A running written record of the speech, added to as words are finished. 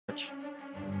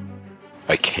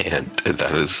I can't.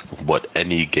 That is what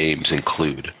any games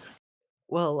include.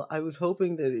 Well, I was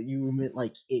hoping that you meant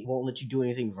like it won't let you do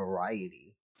anything variety.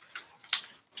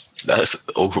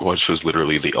 Overwatch was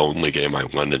literally the only game I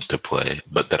wanted to play,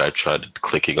 but that I tried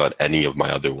clicking on any of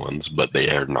my other ones, but they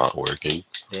are not working.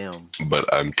 Damn.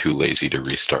 But I'm too lazy to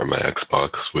restart my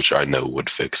Xbox, which I know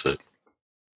would fix it.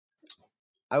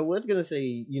 I was gonna say,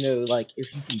 you know, like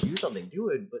if you can do something, do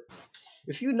it. But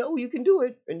if you know you can do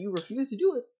it and you refuse to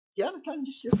do it, yeah, that's kind of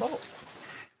just your fault.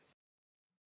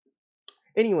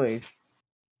 Anyways,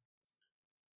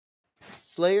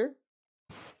 Slayer,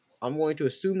 I'm going to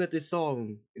assume that this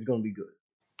song is going to be good.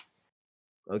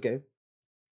 Okay?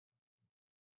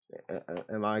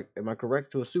 Am I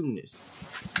correct to assume this?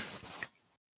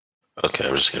 Okay,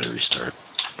 I'm just gonna restart.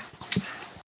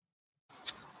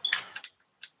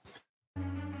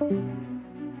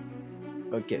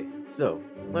 Okay, so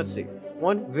let's see.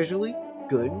 One, visually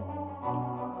good.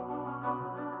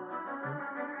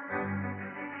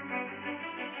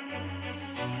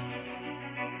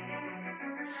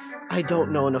 I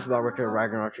don't know enough about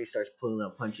Ragnarok. He starts pulling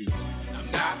out punches.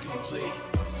 I'm not complete.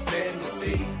 Spend the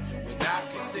fee when I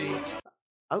can see.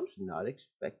 I was not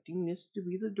expecting this to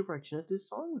be the direction that this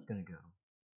song was gonna go.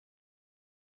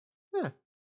 Yeah.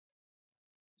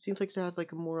 Seems like it has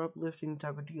like a more uplifting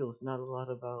type of deal. It's not a lot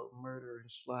about murder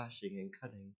and slashing and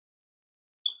cutting.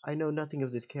 I know nothing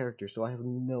of this character, so I have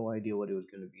no idea what it was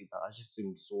gonna be about. I just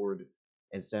assumed sword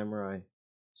and samurai.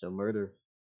 So murder.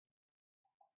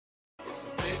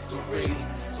 Victory.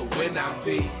 So when I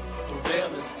be prevail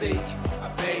and seek,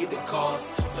 I paid the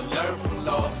cost to learn from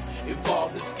loss.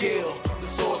 Evolve the skill, the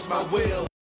source my will.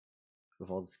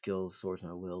 With all the skills, source,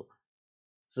 my will.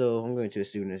 So I'm going to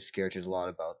assume this character is a lot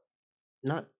about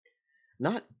not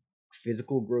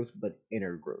physical growth, but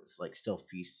inner growth, like self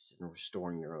peace and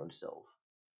restoring your own self.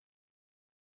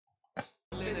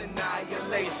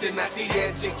 Annihilation, I see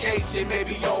education may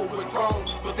be overthrown,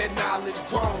 but that knowledge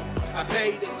grown. I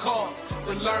paid the cost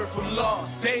to learn from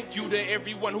loss. Thank you to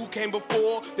everyone who came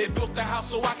before. They built the house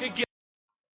so I could get.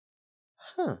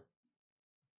 Huh.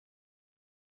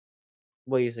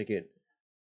 Wait a second.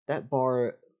 That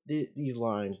bar, these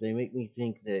lines, they make me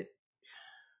think that.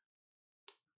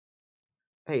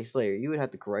 Hey, Slayer, you would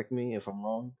have to correct me if I'm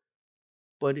wrong.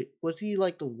 But was he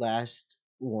like the last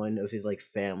one of his like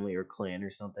family or clan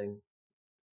or something?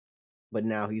 But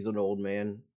now he's an old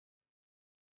man.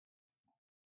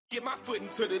 Get my foot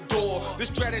into the door. The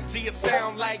strategy is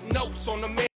sound like notes on the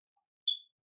man.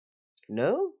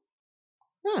 No?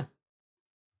 Huh.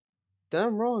 Then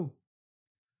I'm wrong.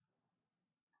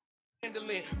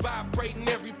 Vibrating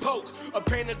every poke, a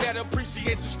painter that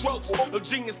appreciates the strokes, a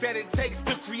genius that it takes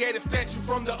to create a statue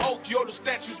from the oak. Yo, the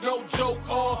statue's no joke,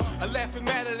 or a laughing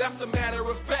matter, that's a matter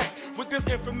of fact. With this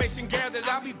information gathered,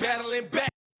 I'll be battling back.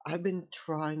 I've been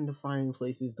trying to find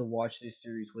places to watch this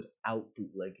series without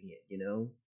bootlegging it, you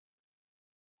know?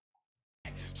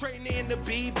 Training to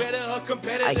be better, a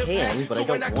competitive. I can, but so I don't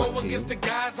when I go want against to. the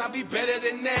gods, I'll be better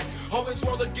than that. Always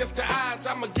roll against the odds,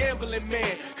 I'm a gambling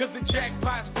man. Cause the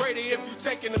jackpot's greater if you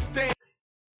taking a stand.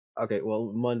 Okay,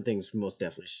 well, one thing's most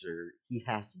definitely sure. He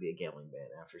has to be a gambling man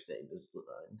after saying those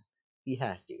lines. He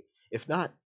has to. If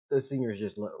not, the singer's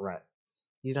just rap.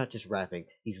 He's not just rapping,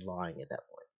 he's lying at that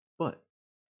point. But,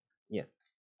 yeah.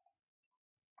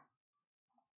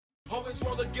 Always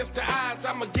roll against the odds,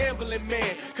 I'm a gambling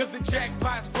man. Cause the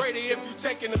jackpot's greater if you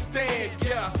taking a stand,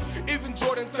 yeah. Even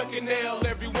Jordan took an L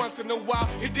every once in a while.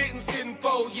 It didn't sit and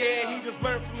fold, yeah, he just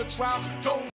learned from the trial.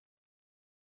 Don't.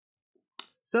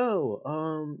 So,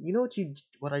 you know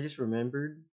what I just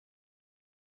remembered?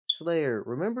 Slayer,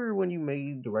 remember when you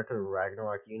made the record of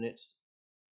Ragnarok units?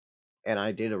 And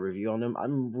I did a review on them?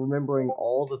 I'm remembering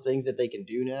all the things that they can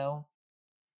do now.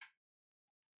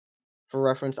 For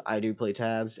reference, I do play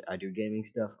tabs, I do gaming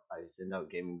stuff, I send out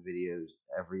gaming videos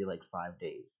every like 5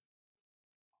 days.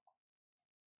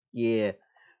 Yeah,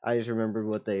 I just remembered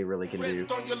what they really can do.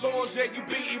 Rest on your laurels, yeah, you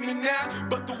beating me now,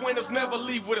 but the winners never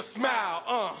leave with a smile,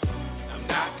 I'm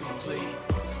not complete,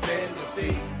 spend the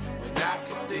fee, when I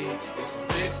can see, it's for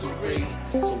victory,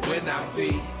 so when I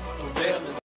be, prevail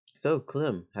is. So,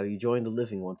 Clem, have you joined the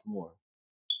living once more?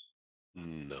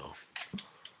 No.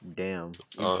 Damn.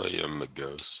 I am a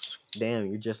ghost. Damn,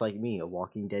 you're just like me, a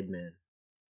walking dead man.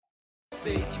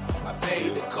 I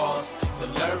paid the cost to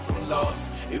learn from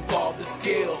loss. Evolve the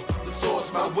skill, the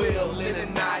source my will. In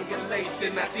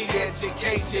annihilation, I see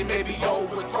education may be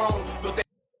overthrown, but they.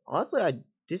 Honestly,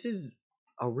 this is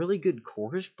a really good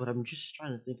chorus, but I'm just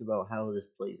trying to think about how this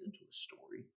plays into a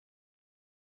story.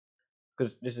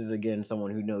 Because this is, again,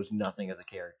 someone who knows nothing of the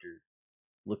character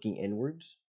looking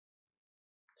inwards.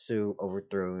 So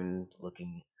overthrown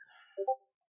looking.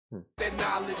 That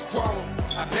knowledge grown.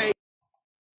 I pay.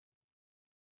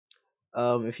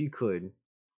 If you could.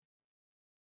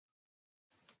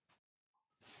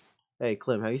 Hey,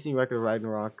 Clem, have you seen Record of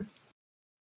Ragnarok?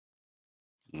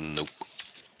 Nope.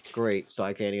 Great, so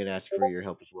I can't even ask for your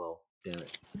help as well. Damn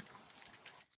it.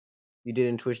 You did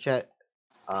in Twitch chat?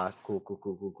 Ah,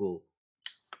 cool.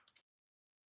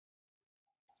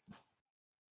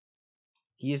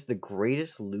 He is the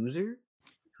greatest loser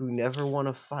who never won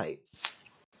a fight.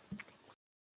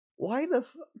 Why the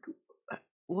fuck?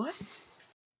 What?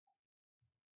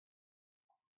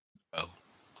 Oh.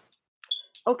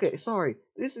 Okay, sorry.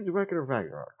 This is Record of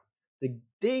Ragnarok. The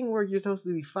thing where you're supposed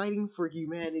to be fighting for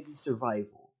humanity's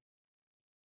survival.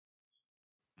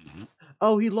 Mm-hmm.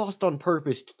 Oh, he lost on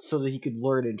purpose so that he could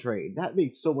learn and train. That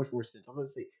makes so much more sense. I'm gonna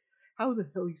say, how the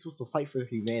hell are you supposed to fight for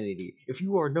humanity if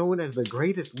you are known as the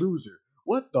greatest loser?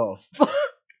 What the fuck?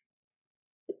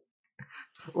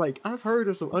 Like, I've heard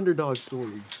of some underdog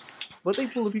stories, but they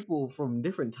pull people from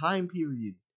different time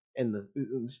periods and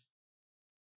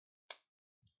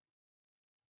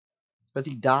because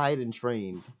he died and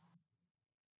trained.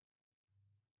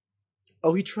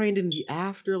 Oh, he trained in the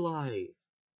afterlife.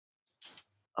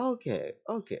 Okay.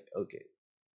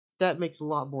 That makes a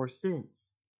lot more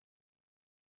sense.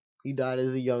 He died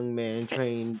as a young man,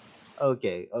 trained.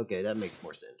 Okay, that makes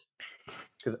more sense.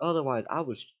 Because otherwise, I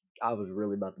was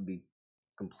really about to be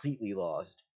completely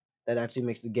lost. That actually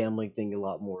makes the gambling thing a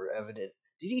lot more evident.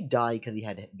 Did he die because he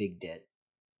had big debt?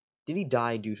 Did he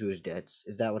die due to his debts?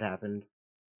 Is that what happened?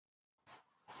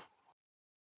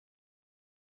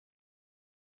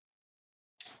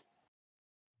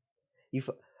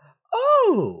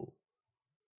 Oh,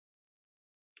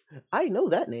 I know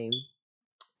that name.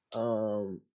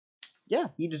 Yeah,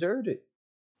 he deserved it.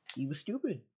 He was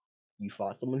stupid. You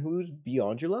fought someone who was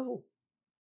beyond your level.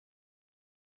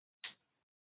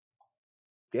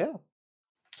 Yeah.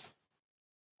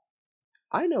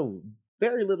 I know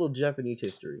very little Japanese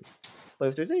history. But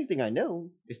if there's anything I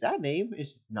know, it's that name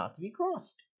is not to be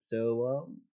crossed. So,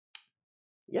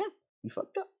 yeah, he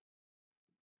fucked up.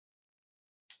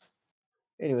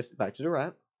 Anyways, back to the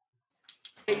rap.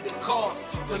 Pay the cost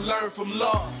to learn from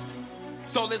loss.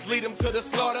 So let's lead them to the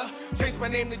slaughter. Change my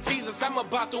name to Jesus. I'm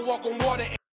about to walk on water.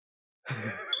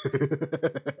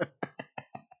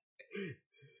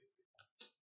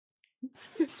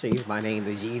 Change my name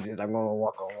to Jesus. I'm gonna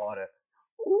walk on water.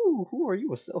 Ooh, who are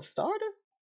you? A self-starter?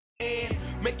 And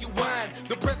make you whine.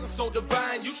 The presence so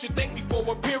divine. You should thank me for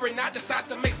appearing. I decide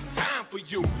to make some time for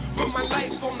you. Put my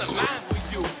life on the line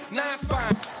for you. Now it's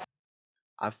fine.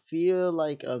 I feel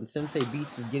like Sensei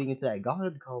Beats is getting into that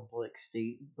God complex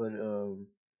state, but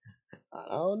I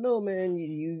don't know, man.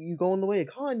 You going the way of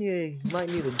Kanye? You might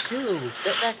need to chill.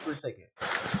 Step back for a second.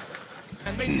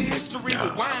 And make the history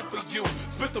rewind for you.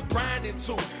 Split the brine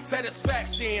into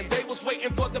satisfaction. They was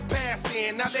waiting for the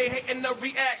passing. Now they hating the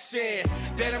reaction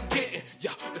that I'm getting.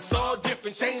 Yeah, it's all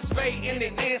different. Change fate in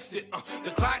an instant. The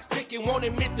clock's ticking, won't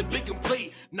admit to be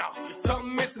complete. No,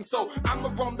 something missing, so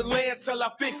I'ma roam the land till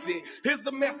I fix it. Here's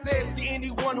a message to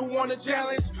anyone who want a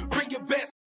challenge. Bring your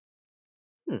best.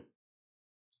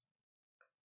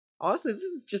 Honestly, this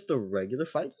is just a regular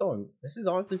fight song. This is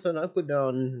honestly something I put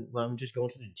down when I'm just going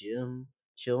to the gym,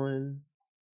 chilling.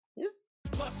 Yeah.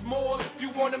 Plus more if you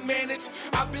want to manage.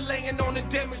 I'll be laying on the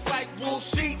damage like wool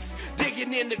sheets.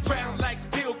 Digging in the ground like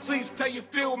steel cleats till you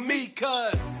feel me,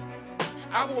 cuz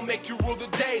I will make you rule the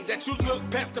day that you look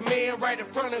past the man right in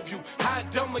front of you. How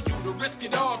dumb are you to risk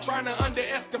it all trying to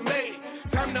underestimate?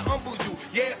 Time to humble you.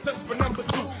 Yeah, it sucks for number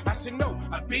 2. I should know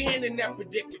I've been in that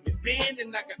predicament. Been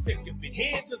and like I said, if it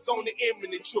hinges on the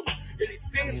imminent truth, it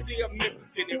extends the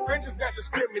omnipotent. And French is not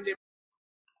discriminate.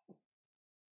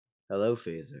 Hello,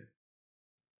 Phaser.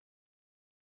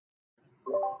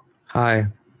 Hi.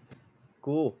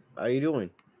 Cool. How you doing?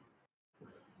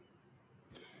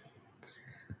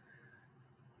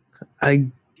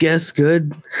 I guess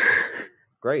good.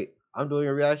 Great. I'm doing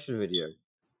a reaction video.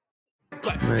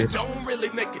 But Nice. it don't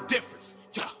really make a difference.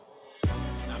 Yeah.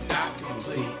 I'm not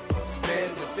complete.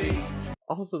 Spend the fee.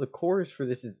 Also, the chorus for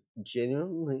this is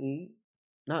genuinely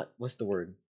not, what's the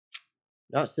word?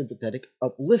 Not sympathetic,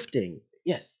 uplifting.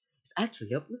 Yes, it's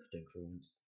actually uplifting for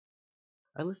once.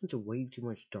 I listen to way too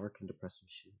much dark and depressing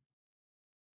shit.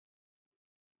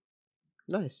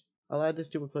 Nice. I'll add this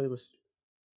to my playlist.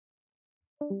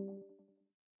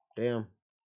 Damn.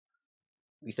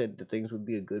 We said that things would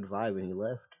be a good vibe and he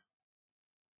left.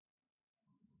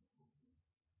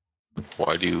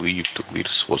 Why do you leave?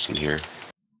 Deletus wasn't here.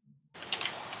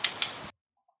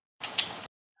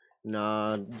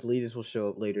 Nah, leaders will show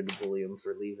up later to bully him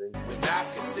for leaving. When I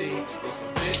can see it's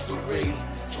victory,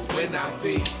 so when I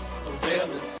be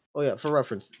available. Oh yeah, for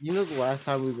reference, you know the last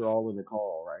time we were all in the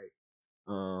call, right?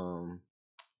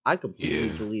 I completely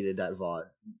Yeah. deleted that VOD.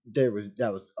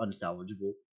 That was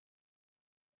unsalvageable.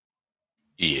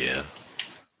 Yeah.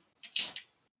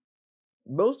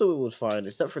 Most of it was fine,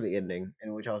 except for the ending,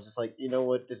 in which I was just like, you know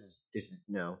what, this is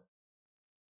no.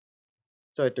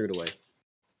 So I threw it away.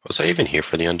 Was I even here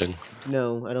for the ending?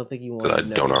 No, I don't think you Because wanted I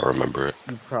to do know. not remember it.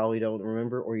 You probably don't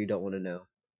remember, or you don't want to know.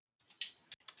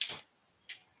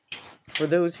 For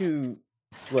those who,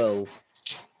 well,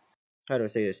 how do I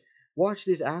say this? Watch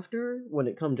this after, when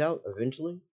it comes out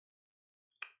eventually.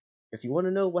 If you want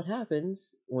to know what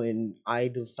happens when I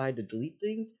decide to delete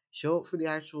things, show up for the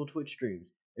actual Twitch streams.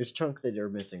 There's chunks that are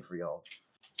missing for y'all.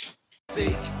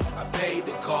 I paid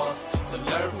the cost to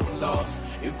learn from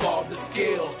loss, evolve the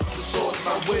skill, the source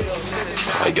my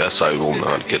will. I guess I will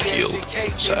not get healed.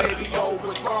 Sad.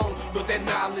 But that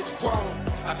knowledge grown.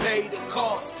 I paid the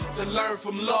cost to learn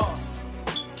from loss.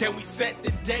 Can we set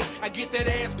the date? I get that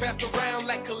ass passed around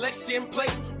like collection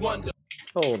plates. Wonder.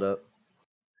 Hold up.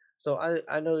 So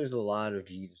I know there's a lot of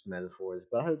Jesus metaphors,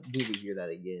 but I need to hear that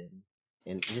again.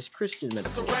 And just Christian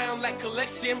metaphors. Around like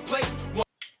collection plates.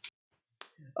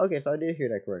 Okay, so I did hear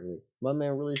that correctly. My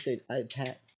man really said I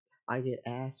get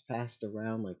ass passed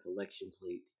around like collection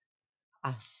plates.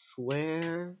 I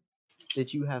swear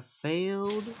that you have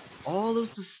failed all of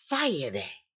society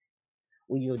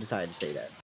when you decide to say that.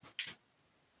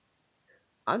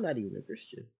 I'm not even a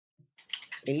Christian,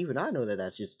 and even I know that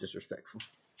that's just disrespectful.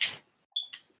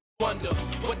 Wonder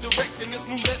what direction this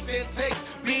new lesson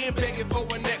takes. Being begging for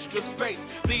an extra space.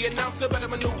 The announcer better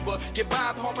maneuver. Get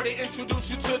Bob Harper to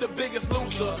introduce you to the biggest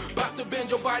loser. About to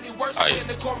bend your body worse than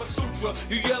the Karma Sutra.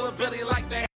 You yellow belly like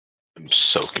that. I'm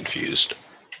so confused.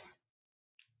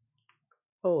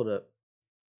 Hold up.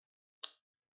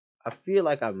 I feel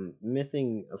like I'm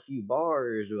missing a few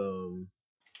bars,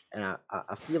 and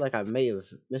I feel like I may have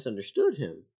misunderstood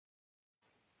him.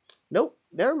 Nope,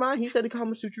 never mind. He said the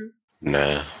Kama Sutra.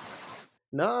 Nah.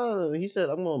 No, he said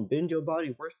I'm gonna bend your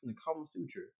body worse than the Kama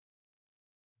Sutra.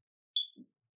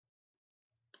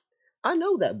 I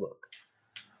know that book.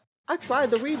 I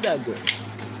tried to read that book.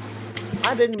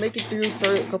 I didn't make it through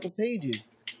for a couple pages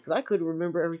because I couldn't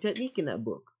remember every technique in that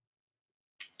book.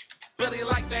 Belly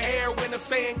like the hair when the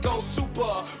saying goes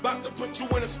super. About to put you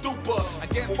in a stupor. I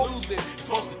guess losing is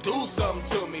supposed to do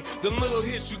something to me. The little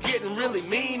hits you getting really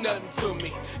mean nothing to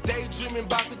me. Daydreaming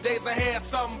about the days I had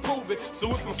something proven.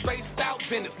 So if I'm spaced out,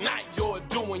 then it's not your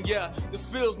doing. Yeah, this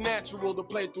feels natural to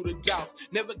play through the doubts.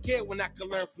 Never cared when I could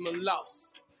learn from the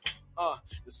loss.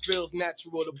 This feels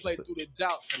natural to play through the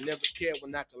doubts. I never cared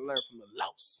when I could learn from the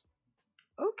loss.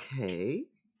 Okay.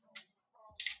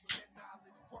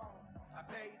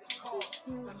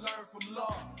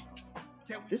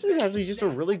 This is actually just a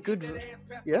really good,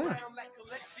 yeah.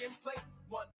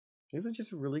 This is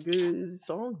just a really good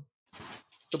song.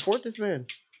 Support this man.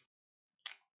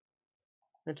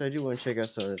 Actually, I do want to check out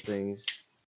some of the things.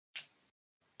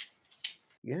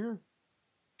 Yeah.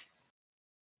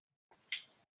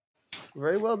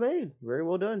 Very well made. Very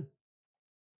well done.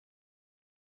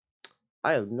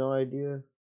 I have no idea.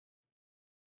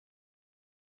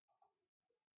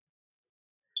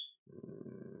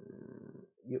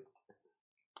 Yep.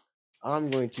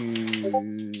 I'm going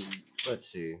to, let's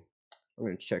see. I'm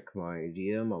going to check my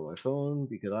DM on my phone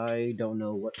because I don't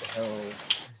know what the hell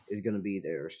is going to be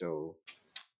there. So,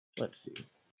 let's see.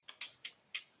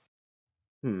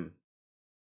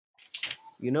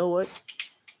 You know what?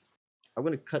 I'm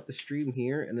going to cut the stream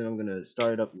here and then I'm going to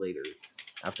start it up later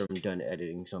after I'm done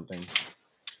editing something.